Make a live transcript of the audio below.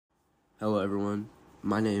Hello, everyone.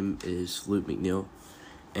 My name is Luke McNeil,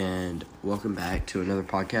 and welcome back to another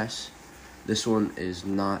podcast. This one is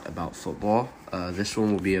not about football. This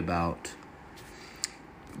one will be about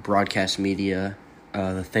broadcast media,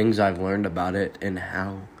 the things I've learned about it, and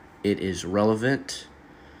how it is relevant.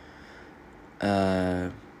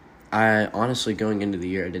 I honestly, going into the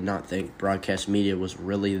year, I did not think broadcast media was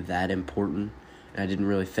really that important, and I didn't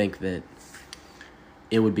really think that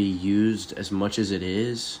it would be used as much as it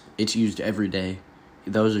is. It's used every day.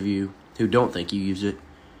 Those of you who don't think you use it,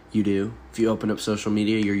 you do. If you open up social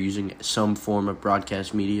media, you're using some form of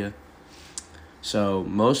broadcast media. So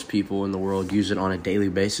most people in the world use it on a daily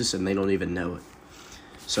basis and they don't even know it.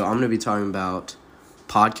 So I'm going to be talking about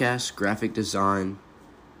podcasts, graphic design,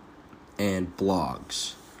 and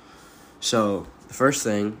blogs. So the first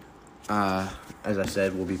thing, as I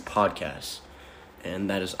said, will be podcasts. And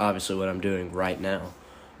that is obviously what I'm doing right now.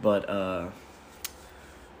 But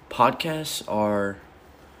podcasts are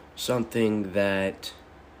something that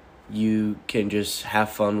you can just have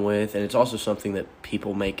fun with, and it's also something that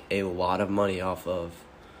people make a lot of money off of.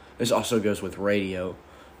 This also goes with radio,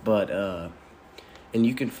 but and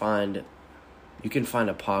you can find a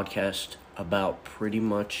podcast about pretty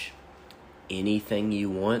much anything you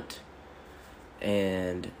want,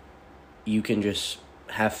 and you can just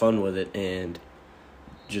have fun with it and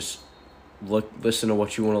just listen to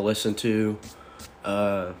what you want to listen to.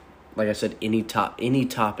 Like I said, any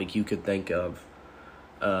topic you could think of,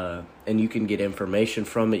 and you can get information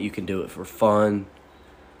from it. You can do it for fun.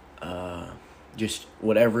 Just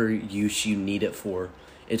whatever use you need it for,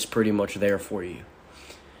 it's pretty much there for you.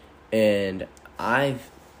 And I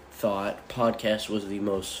thought podcast was the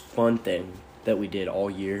most fun thing that we did all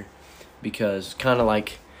year, because kind of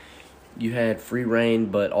like you had free reign,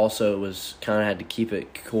 but also it was kind of had to keep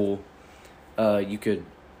it cool. You could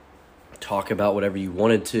talk about whatever you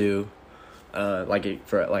wanted to. Like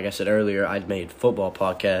I said earlier, I'd made football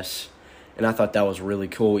podcasts, and I thought that was really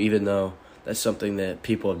cool, even though that's something that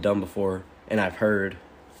people have done before and I've heard.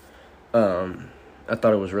 I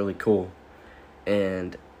thought it was really cool,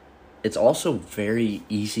 and it's also very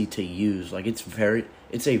easy to use. Like it's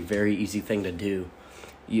a very easy thing to do.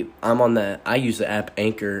 I use the app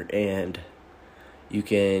Anchor, and you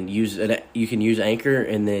can use Anchor,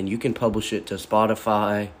 and then you can publish it to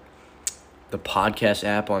Spotify, the podcast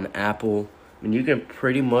app on Apple. I mean, you can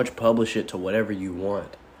pretty much publish it to whatever you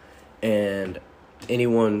want, and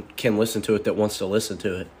anyone can listen to it that wants to listen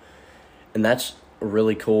to it. And that's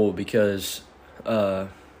really cool, because some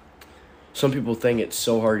people think it's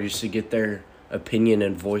so hard just to get their opinion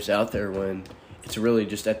and voice out there, when it's really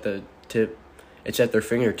just at the tip. It's at their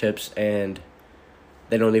fingertips, and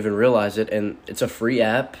they don't even realize it. And it's a free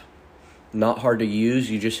app, not hard to use.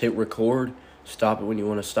 You just hit record, stop it when you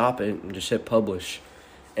want to stop it, and just hit publish.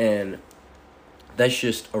 And that's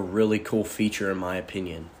just a really cool feature in my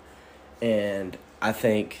opinion. And I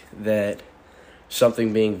think that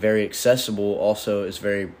something being very accessible also is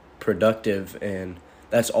very productive, and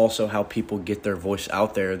that's also how people get their voice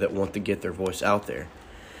out there that want to get their voice out there.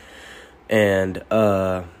 And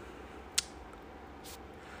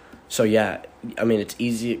so yeah, I mean, it's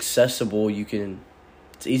easy accessible.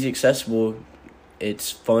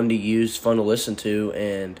 It's fun to use, fun to listen to,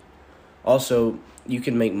 and also you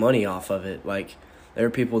can make money off of it. Like, there are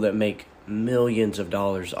people that make millions of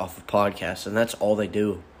dollars off of podcasts, and that's all they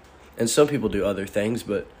do. And some people do other things,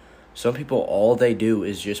 but some people, all they do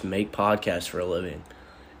is just make podcasts for a living.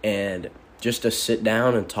 And just to sit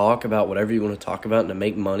down and talk about whatever you want to talk about and to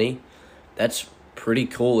make money, that's pretty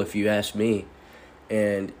cool if you ask me.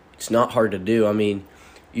 And it's not hard to do. I mean,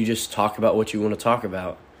 you just talk about what you want to talk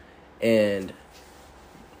about. And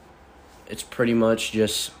it's pretty much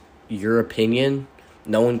just your opinion.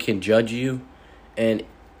 No one can judge you. And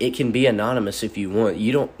it can be anonymous if you want.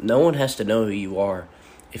 No one has to know who you are.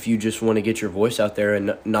 If you just want to get your voice out there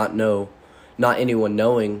and not anyone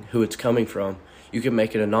knowing who it's coming from, you can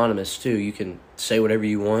make it anonymous too. You can say whatever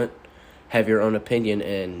you want, have your own opinion,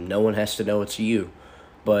 and no one has to know it's you.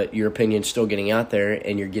 But your opinion's still getting out there,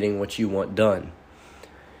 and you're getting what you want done.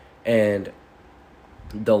 And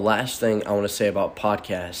the last thing I want to say about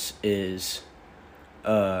podcasts is,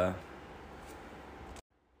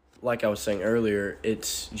 like I was saying earlier,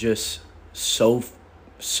 it's just so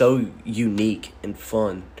unique and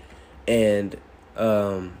fun. And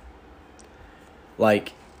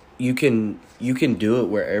like you can do it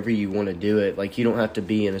wherever you want to do it. Like, you don't have to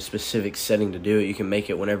be in a specific setting to do it. You can make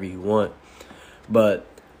it whenever you want. But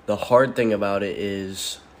the hard thing about it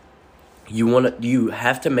is you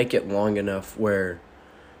have to make it long enough where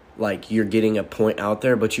like you're getting a point out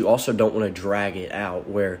there, but you also don't want to drag it out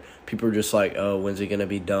where people are just like, oh, when's it going to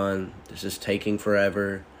be done? This is taking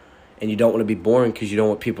forever. And you don't want to be boring because you don't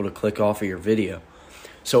want people to click off of your video.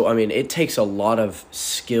 So, I mean, it takes a lot of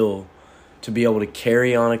skill to be able to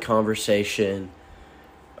carry on a conversation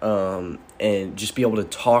and just be able to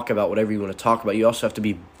talk about whatever you want to talk about. You also have to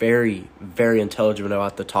be very, very intelligent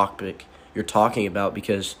about the topic you're talking about,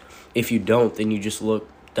 because if you don't, then you just look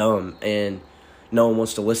dumb, and no one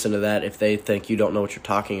wants to listen to that if they think you don't know what you're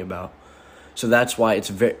talking about. So that's why it's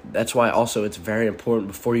very important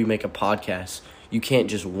before you make a podcast. You can't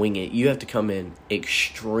just wing it. You have to come in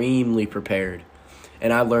extremely prepared.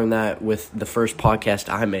 And I learned that with the first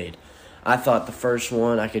podcast I made. I thought the first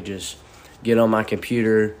one I could just get on my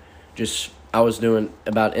computer. I was doing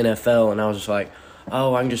about NFL, and I was just like,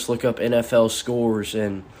 oh, I can just look up NFL scores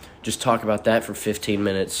and just talk about that for 15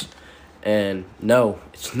 minutes. And no,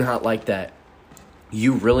 it's not like that.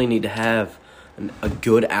 You really need to have a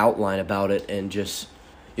good outline about it, and you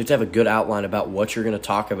have to have a good outline about what you're going to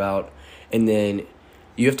talk about. And then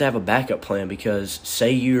you have to have a backup plan, because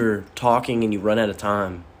say you're talking and you run out of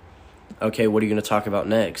time. Okay, what are you going to talk about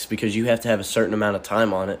next? Because you have to have a certain amount of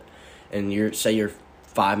time on it, and you're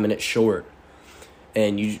 5 minutes short.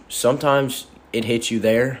 And sometimes it hits you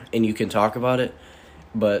there and you can talk about it,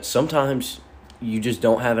 but sometimes you just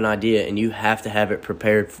don't have an idea, and you have to have it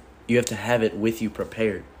prepared. You have to have it with you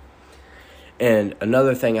prepared. And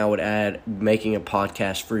another thing I would add, making a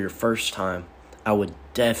podcast for your first time, I would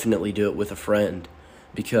definitely do it with a friend,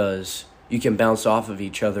 because you can bounce off of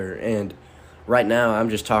each other. And right now I'm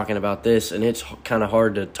just talking about this, and it's kind of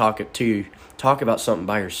hard to talk about something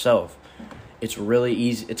by yourself. It's really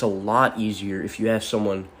easy. It's a lot easier if you have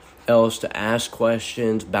someone else to ask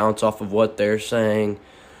questions, bounce off of what they're saying,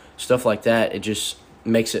 stuff like that. It just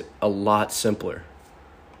makes it a lot simpler.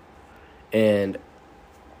 And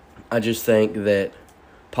I just think that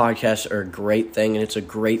podcasts are a great thing, and it's a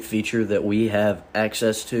great feature that we have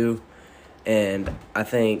access to. And I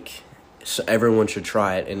think everyone should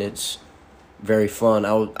try it, and it's very fun.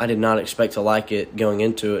 I did not expect to like it going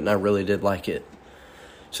into it, and I really did like it.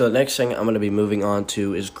 So the next thing I'm going to be moving on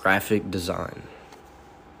to is graphic design.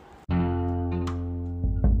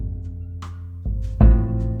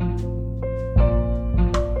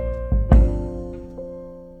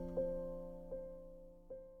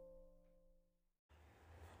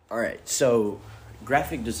 All right, so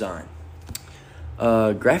graphic design.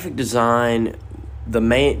 The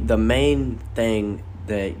main thing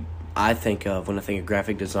that I think of when I think of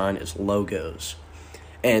graphic design is logos,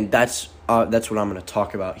 and that's what I'm going to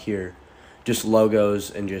talk about here. Just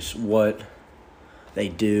logos and just what they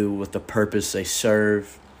do, what the purpose they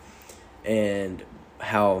serve, and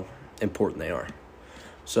how important they are.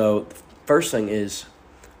 So the first thing is,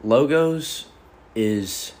 logos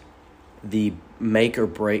is the make or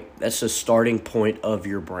break. That's the starting point of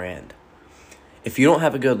your brand. If you don't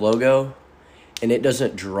have a good logo and it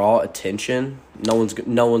doesn't draw attention, no one's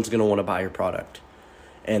going to want to buy your product.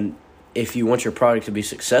 And if you want your product to be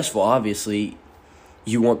successful, obviously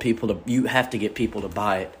you have to get people to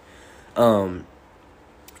buy it.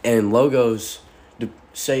 And logos,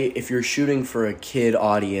 say if you're shooting for a kid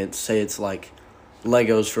audience, say it's like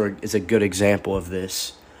Legos is a good example of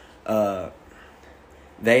this.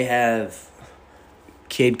 They have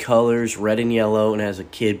kid colors, red and yellow, and has a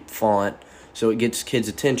kid font, so it gets kids'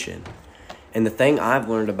 attention. And the thing I've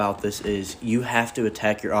learned about this is you have to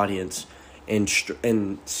attack your audience and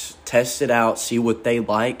test it out, see what they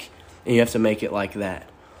like, and you have to make it like that.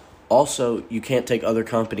 Also, you can't take other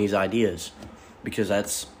companies' ideas, because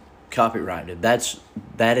that's copyrighted.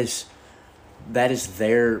 That is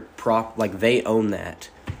their they own that.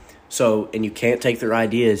 So, and you can't take their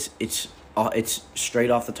ideas. It's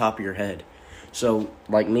straight off the top of your head. So,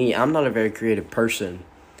 like me, I'm not a very creative person.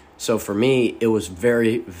 So for me, it was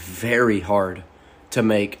very, very hard to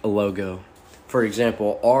make a logo. For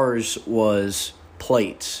example, ours was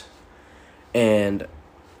plates, and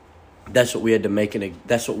that's what we had to make.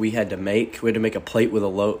 That's what we had to make. We had to make a plate with a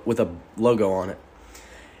logo on it.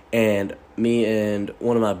 And me and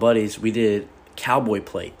one of my buddies, we did cowboy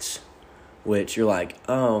plates, which you're like,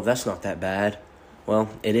 oh, that's not that bad. Well,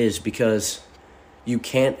 it is, because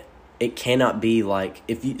it cannot be like,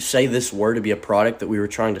 if you say this were to be a product that we were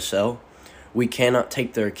trying to sell, we cannot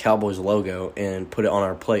take their Cowboys logo and put it on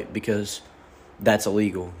our plate, because that's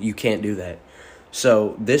illegal. You can't do that.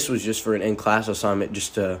 So this was just for an in-class assignment,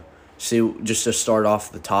 just to start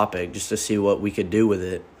off the topic, just to see what we could do with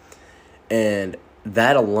it. And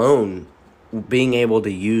that alone, being able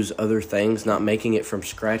to use other things, not making it from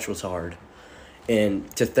scratch, was hard. And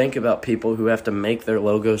to think about people who have to make their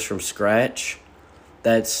logos from scratch,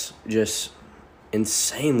 That's just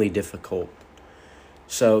insanely difficult.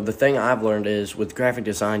 So the thing I've learned is with graphic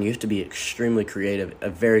design, you have to be extremely creative, a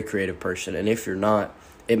very creative person. And if you're not,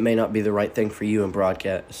 it may not be the right thing for you in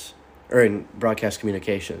broadcast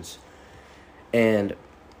communications. And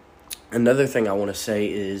another thing I want to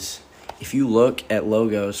say is if you look at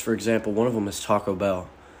logos, for example, one of them is Taco Bell.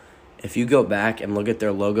 If you go back and look at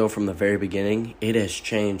their logo from the very beginning, it has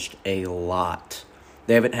changed a lot.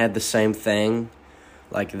 They haven't had the same thing.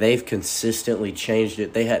 Like, they've consistently changed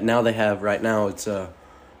it. Right now it's a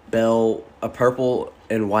bell, a purple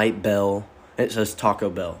and white bell, and it says Taco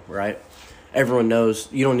Bell, right? Everyone knows.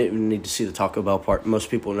 You don't even need to see the Taco Bell part. Most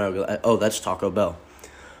people know, oh, that's Taco Bell.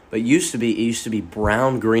 But it used to be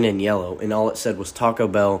brown, green, and yellow, and all it said was Taco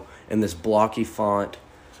Bell in this blocky font,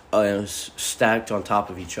 and it was stacked on top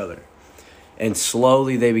of each other. And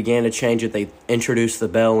slowly they began to change it. They introduced the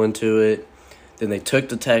bell into it. Then they took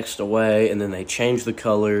the text away, and then they changed the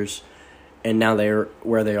colors, and now they're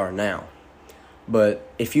where they are now.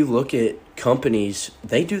 But if you look at companies,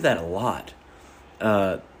 they do that a lot.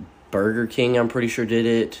 Burger King, I'm pretty sure, did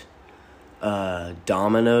it.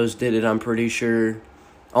 Domino's did it, I'm pretty sure.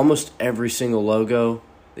 Almost every single logo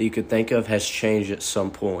that you could think of has changed at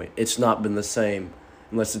some point. It's not been the same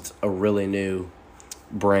unless it's a really new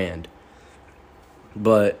brand.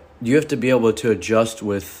 But you have to be able to adjust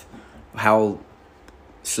with how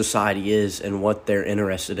society is and what they're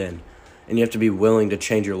interested in. And you have to be willing to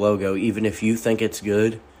change your logo, even if you think it's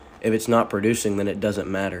good. If it's not producing, then it doesn't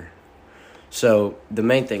matter. So the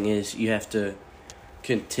main thing is you have to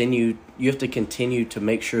continue to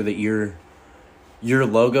make sure that your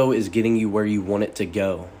logo is getting you where you want it to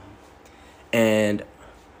go. And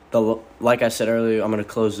like I said earlier, I'm going to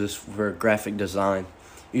close this for graphic design.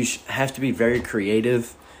 You have to be very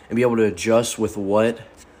creative and be able to adjust with what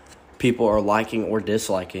people are liking or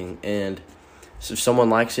disliking. And so if someone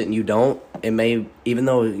likes it and you don't, even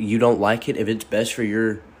though you don't like it, if it's best for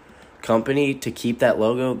your company to keep that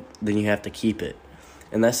logo, then you have to keep it.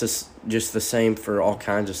 And that's just the same for all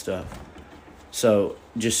kinds of stuff. So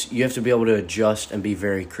you have to be able to adjust and be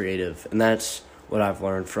very creative. And that's what I've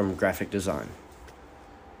learned from graphic design.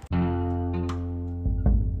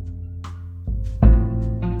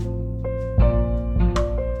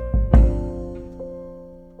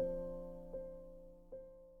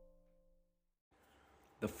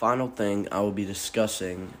 The final thing I will be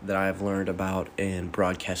discussing that I have learned about in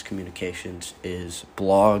broadcast communications is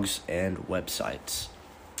blogs and websites.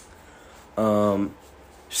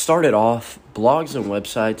 Started off, blogs and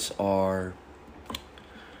websites are,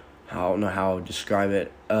 I don't know how to describe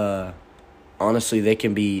it. Honestly, they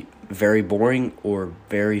can be very boring or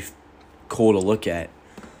very cool to look at.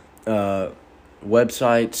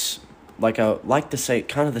 Websites, like I like to say,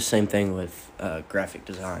 kind of the same thing with graphic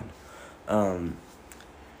design.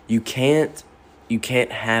 You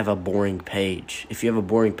can't have a boring page. If you have a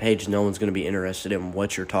boring page, no one's going to be interested in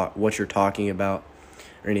what you're talking about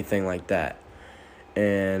or anything like that.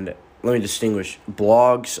 And let me distinguish.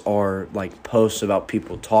 Blogs are like posts about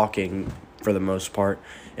people talking for the most part,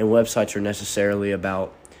 and websites are necessarily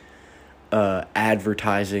about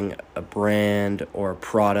advertising a brand or a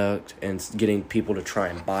product and getting people to try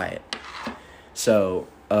and buy it. So,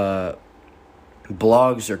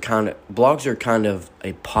 blogs are kind of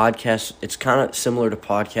a podcast. It's kind of similar to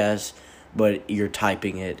podcasts, but you're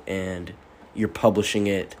typing it and you're publishing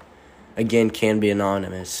it. Again, can be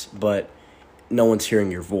anonymous, but no one's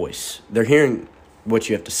hearing your voice. They're hearing what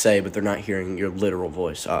you have to say, but they're not hearing your literal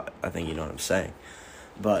voice. I think you know what I'm saying.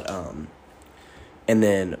 But and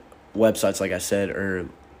then websites, like I said, are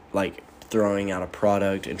like throwing out a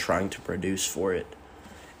product and trying to produce for it.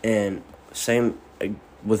 And same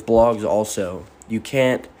with blogs also. It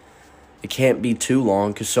can't be too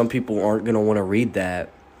long because some people aren't going to want to read that.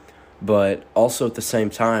 But also at the same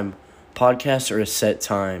time, podcasts are a set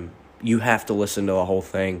time. You have to listen to the whole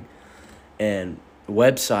thing. And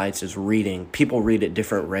websites is reading. People read at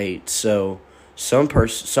different rates. So some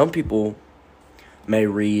people may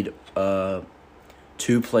read a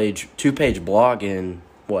two-page blog in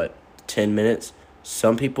 10 minutes.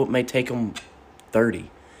 Some people, it may take them 30.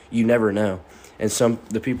 You never know. And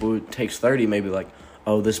the people who it takes 30 may be like,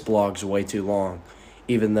 oh, this blog's way too long.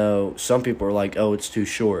 Even though some people are like, oh, it's too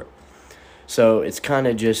short. So it's kind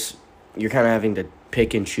of just, you're kind of having to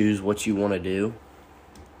pick and choose what you want to do.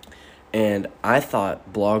 And I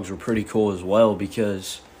thought blogs were pretty cool as well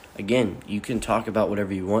because, again, you can talk about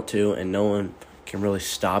whatever you want to and no one can really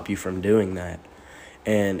stop you from doing that.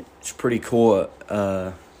 And it's pretty cool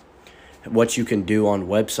what you can do on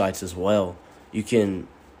websites as well. You can,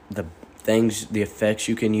 the effects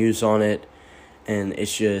you can use on it, and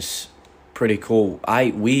it's just pretty cool.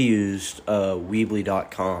 We used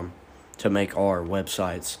Weebly.com to make our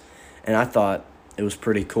websites, and I thought it was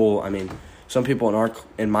pretty cool. I mean, some people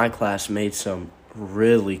in my class made some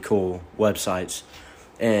really cool websites,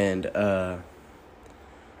 and I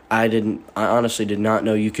honestly did not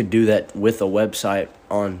know you could do that with a website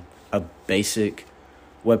on a basic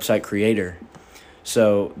website creator.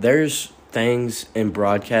 So there's things in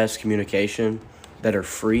broadcast communication that are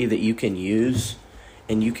free that you can use,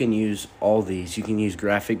 and you can use all these. You can use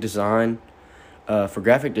graphic design. For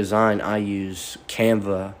graphic design, I use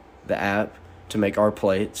Canva, the app, to make our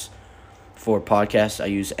plates. For podcasts, I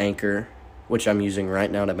use Anchor, which I'm using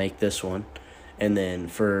right now to make this one. And then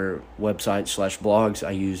for websites/blogs,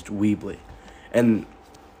 I used Weebly. And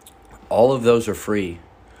all of those are free.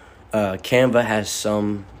 Canva has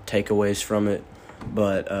some takeaways from it,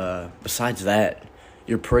 but besides that,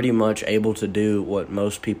 you're pretty much able to do what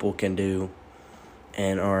most people can do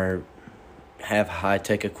and have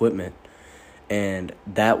high-tech equipment. And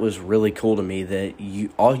that was really cool to me, that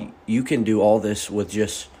you can do all this with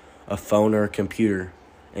just a phone or a computer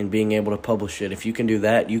and being able to publish it. If you can do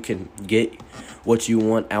that, you can get what you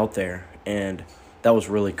want out there, and that was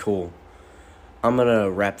really cool. I'm going to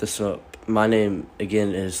wrap this up. My name,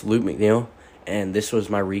 again, is Luke McNeil, and this was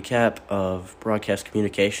my recap of broadcast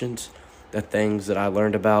communications, the things that I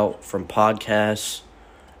learned about from podcasts,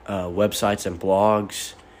 websites and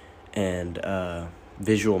blogs, and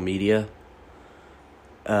visual media.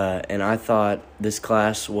 And I thought this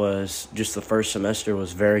class was, just the first semester,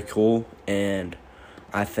 was very cool, and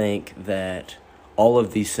I think that all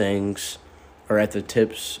of these things are at the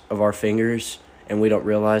tips of our fingers, and we don't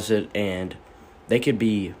realize it, and they could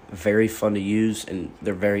be very fun to use, and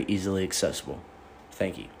they're very easily accessible.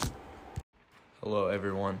 Thank you. Hello,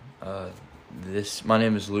 everyone. My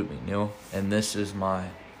name is Luke McNeil, and this is my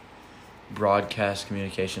broadcast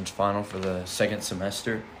communications final for the second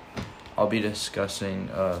semester. I'll be discussing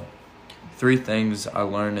 3 things I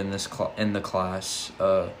learned in the class.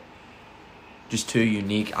 Just 2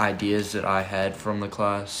 unique ideas that I had from the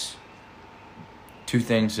class. 2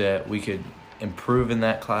 things that we could improve in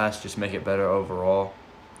that class, just make it better overall.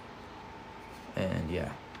 And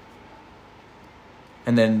yeah.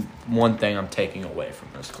 And then 1 thing I'm taking away from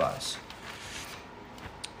this class.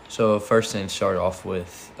 So first thing, start off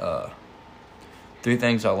with 3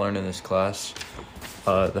 things I learned in this class.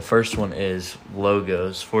 The first one is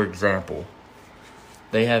logos. For example,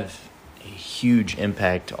 they have a huge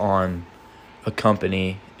impact on a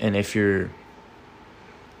company, and if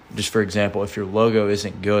for example, if your logo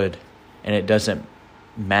isn't good and it doesn't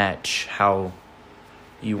match how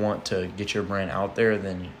you want to get your brand out there,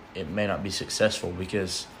 then it may not be successful,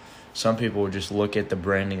 because some people will just look at the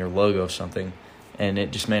branding or logo of something and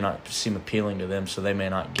it just may not seem appealing to them, so they may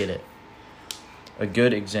not get it. A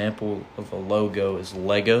good example of a logo is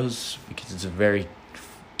Legos, because it's a very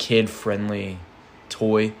kid-friendly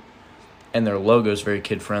toy, and their logo is very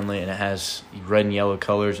kid-friendly, and it has red and yellow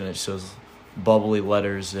colors, and it shows bubbly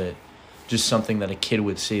letters that just something that a kid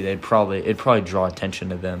would see. It'd probably draw attention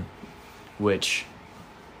to them, which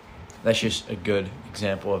that's just a good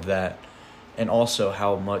example of that. And also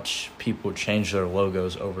how much people change their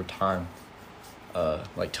logos over time.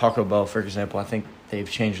 Like Taco Bell, for example, I think they've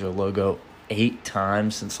changed their logo 8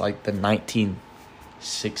 times since like the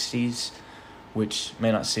 1960s, which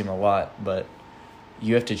may not seem a lot, but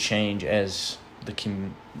you have to change as the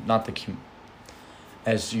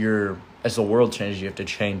world changes. You have to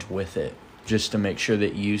change with it, just to make sure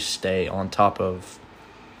that you stay on top of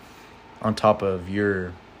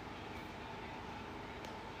your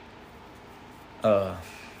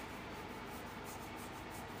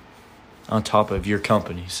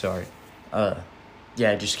company.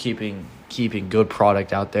 Just keeping good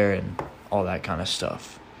product out there and all that kind of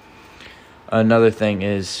stuff. Another thing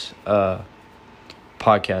is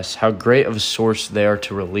podcasts, how great of a source they are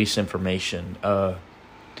to release information.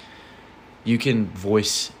 You can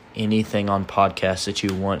voice anything on podcasts that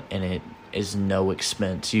you want, and it is no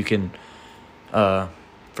expense. You can,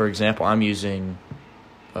 for example, I'm using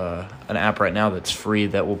an app right now that's free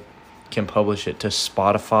that can publish it to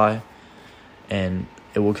Spotify, and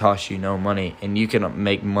it will cost you no money, and you can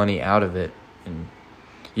make money out of it, and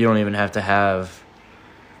you don't even have to have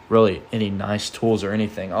really any nice tools or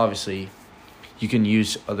anything. Obviously, you can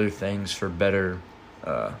use other things for better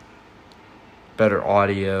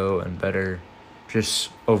audio and better just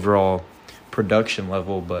overall production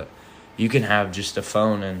level, but you can have just a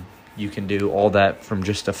phone and you can do all that from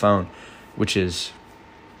just a phone, which is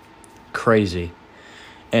crazy.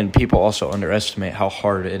 And people also underestimate how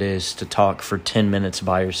hard it is to talk for 10 minutes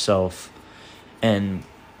by yourself and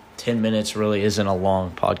 10 minutes really isn't a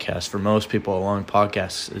long podcast. For most people, a long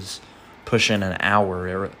podcast is pushing an hour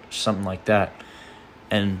or something like that.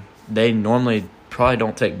 And they normally probably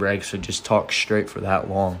don't take breaks or just talk straight for that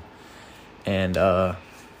long. And,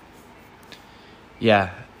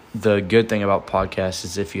 the good thing about podcasts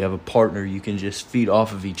is if you have a partner, you can just feed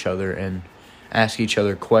off of each other and ask each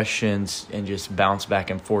other questions and just bounce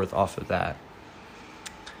back and forth off of that.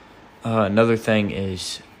 Another thing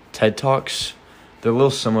is TED Talks. They're a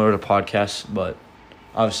little similar to podcasts, but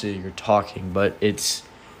obviously you're talking, but it's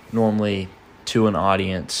normally to an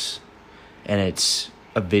audience and it's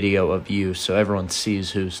a video of you, so everyone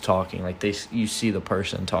sees who's talking. Like you see the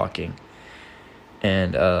person talking.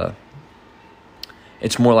 And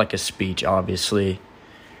it's more like a speech, obviously.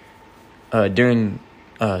 During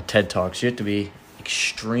TED Talks, you have to be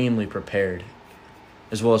extremely prepared.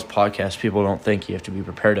 As well as podcasts, people don't think you have to be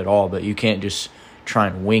prepared at all, but you can't just try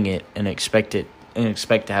and wing it and expect to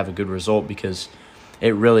have a good result, because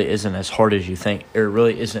it really isn't as hard as you think. It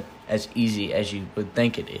really isn't as easy as you would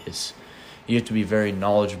think it is. You have to be very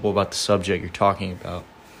knowledgeable about the subject you're talking about,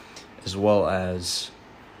 as well as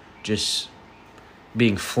just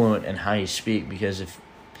being fluent in how you speak, because if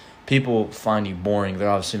people find you boring, they're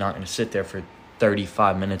obviously not going to sit there for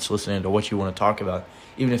 35 minutes listening to what you want to talk about,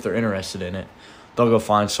 even if they're interested in it. They'll go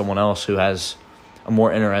find someone else who has a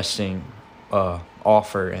more interesting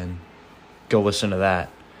offer and go listen to that.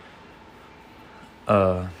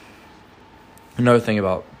 Another thing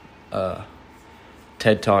about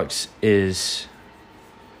TED Talks is,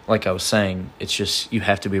 like I was saying, it's just you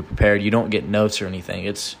have to be prepared. You don't get notes or anything.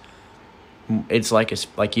 It's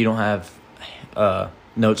like you don't have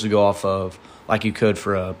notes to go off of like you could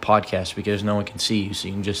for a podcast, because no one can see you, so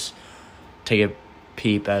you can just take a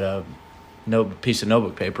peep at a piece of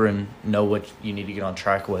notebook paper and know what you need to get on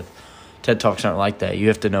track with. TED Talks aren't like that. You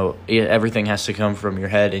have to know, everything has to come from your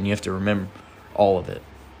head, and you have to remember all of it.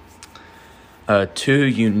 2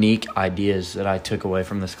 unique ideas that I took away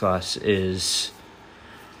from this class is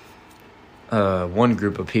one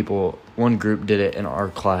group did it in our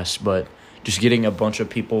class, but just getting a bunch of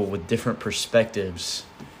people with different perspectives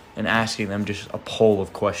and asking them just a poll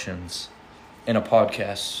of questions in a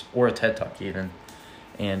podcast or a TED Talk even.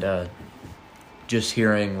 And just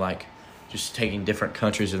hearing, just taking different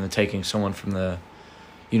countries and then taking someone from the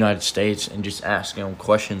United States and just asking them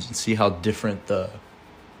questions and see how different the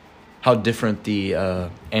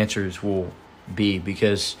answers will be,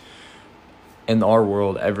 because in our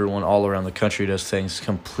world, everyone all around the country does things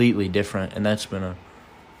completely different, and that's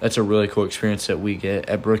a really cool experience that we get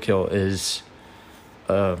at Brookhill. Is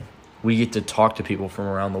we get to talk to people from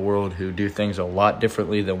around the world who do things a lot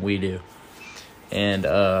differently than we do, and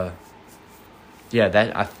I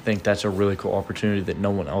think that's a really cool opportunity that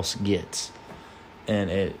no one else gets, and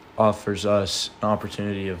it offers us an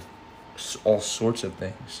opportunity of all sorts of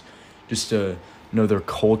things, just to know their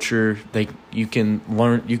culture. You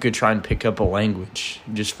could try and pick up a language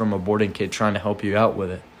just from a boarding kid trying to help you out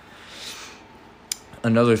with it.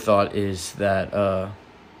 Another thought is that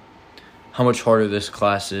how much harder this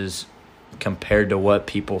class is compared to what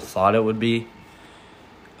people thought it would be.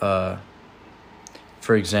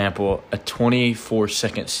 For example, a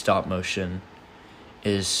 24-second stop motion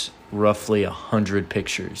is roughly 100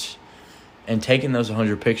 pictures. And taking those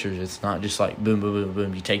 100 pictures, it's not just like boom, boom, boom,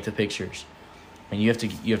 boom. You take the pictures, and you have to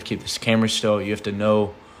keep this camera still. You have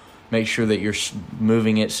to make sure that you're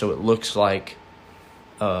moving it so it looks like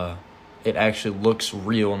it actually looks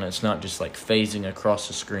real, and it's not just like phasing across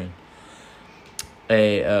the screen.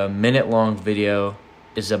 A minute-long video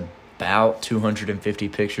is about 250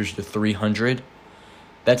 pictures to 300.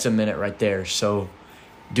 That's a minute right there. So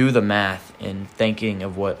do the math in thinking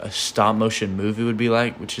of what a stop-motion movie would be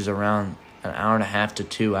like, which is around an hour and a half to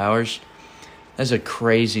 2 hours. That's a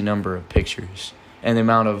crazy number of pictures. And the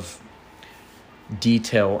amount of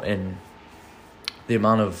detail and the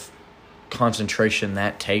amount of concentration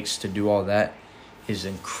that takes to do all that is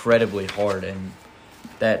incredibly hard. And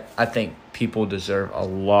that, I think people deserve a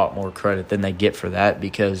lot more credit than they get for that,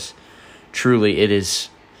 because truly it is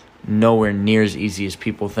nowhere near as easy as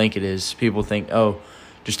people think it is. People think, oh,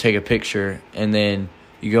 just take a picture, and then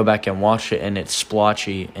you go back and watch it and it's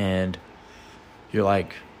splotchy, and you're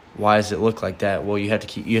like, why does it look like that? Well, you have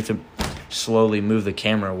to slowly move the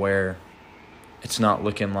camera where it's not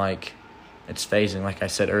looking like it's phasing, like I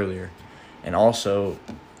said earlier. And also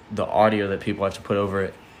the audio that people have to put over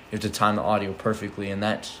it, you have to time the audio perfectly, and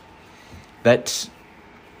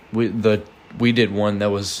we did one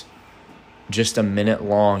that was just a minute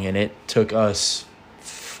long, and it took us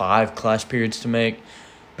 5 class periods to make.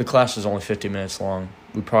 The class was only 50 minutes long.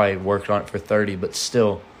 We probably worked on it for 30, but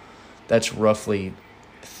still, that's roughly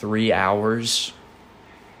 3 hours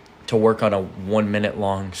to work on a 1 minute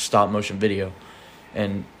long stop motion video,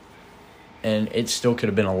 and it still could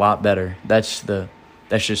have been a lot better. That's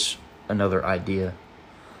just another idea.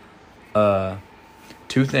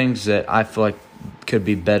 Two things that I feel like could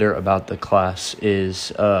be better about the class is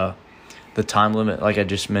the time limit. Like I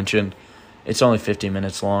just mentioned, it's only 50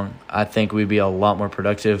 minutes long. I think we'd be a lot more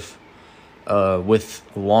productive with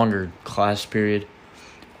a longer class period.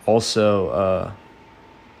 Also,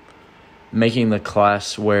 making the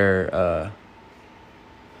class where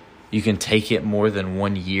you can take it more than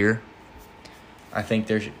 1 year. I think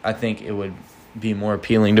it would be more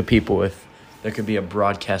appealing to people if there could be a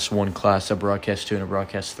broadcast 1 class, a broadcast 2, and a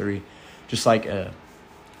broadcast 3, just like a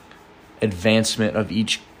advancement of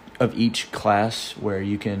each class where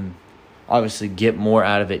you can obviously get more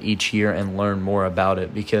out of it each year and learn more about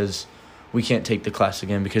it, because we can't take the class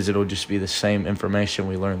again because it'll just be the same information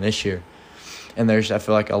we learned this year. And I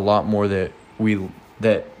feel like a lot more that we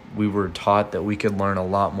were taught that we could learn a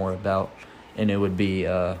lot more about, and it would be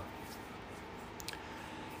it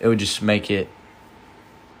would just make it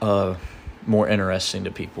more interesting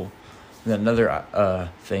to people. And another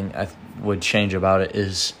thing I would change about it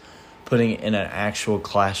is putting it in an actual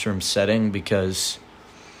classroom setting, because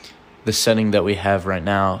the setting that we have right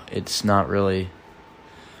now, it's not really,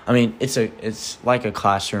 I mean, it's like a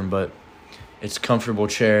classroom, but it's comfortable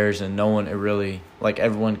chairs and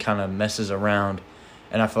everyone kind of messes around,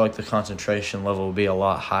 and I feel like the concentration level would be a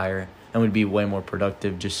lot higher and would be way more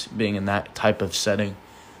productive just being in that type of setting.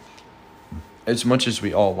 As much as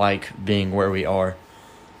we all like being where we are,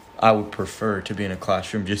 I would prefer to be in a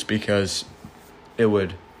classroom just because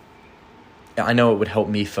I know it would help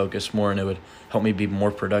me focus more, and it would help me be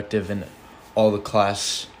more productive in all the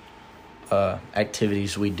class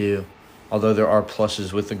activities we do. Although there are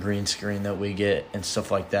pluses with the green screen that we get and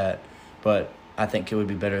stuff like that, but I think it would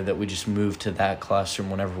be better that we just move to that classroom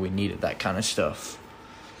whenever we needed that kind of stuff.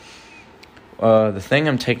 The thing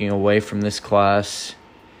I'm taking away from this class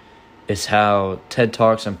is how TED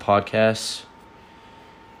Talks and podcasts,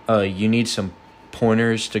 you need some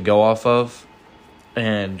pointers to go off of.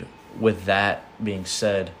 And with that being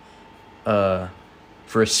said, for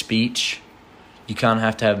a speech, you kind of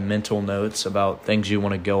have to have mental notes about things you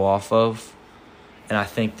want to go off of. And I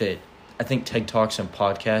think TED Talks and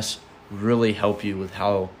podcasts really help you with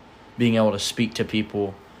how being able to speak to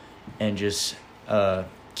people and just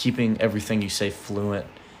keeping everything you say fluent,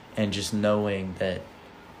 and just knowing that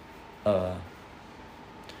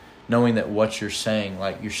what you're saying,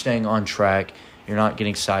 like, you're staying on track, you're not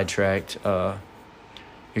getting sidetracked, you're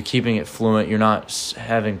keeping it fluent, you're not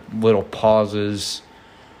having little pauses.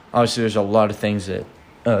 Obviously, there's a lot of things that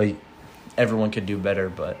everyone could do better,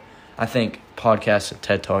 but I think podcasts and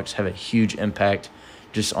TED Talks have a huge impact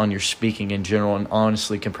just on your speaking in general, and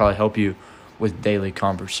honestly can probably help you with daily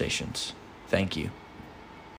conversations. Thank you.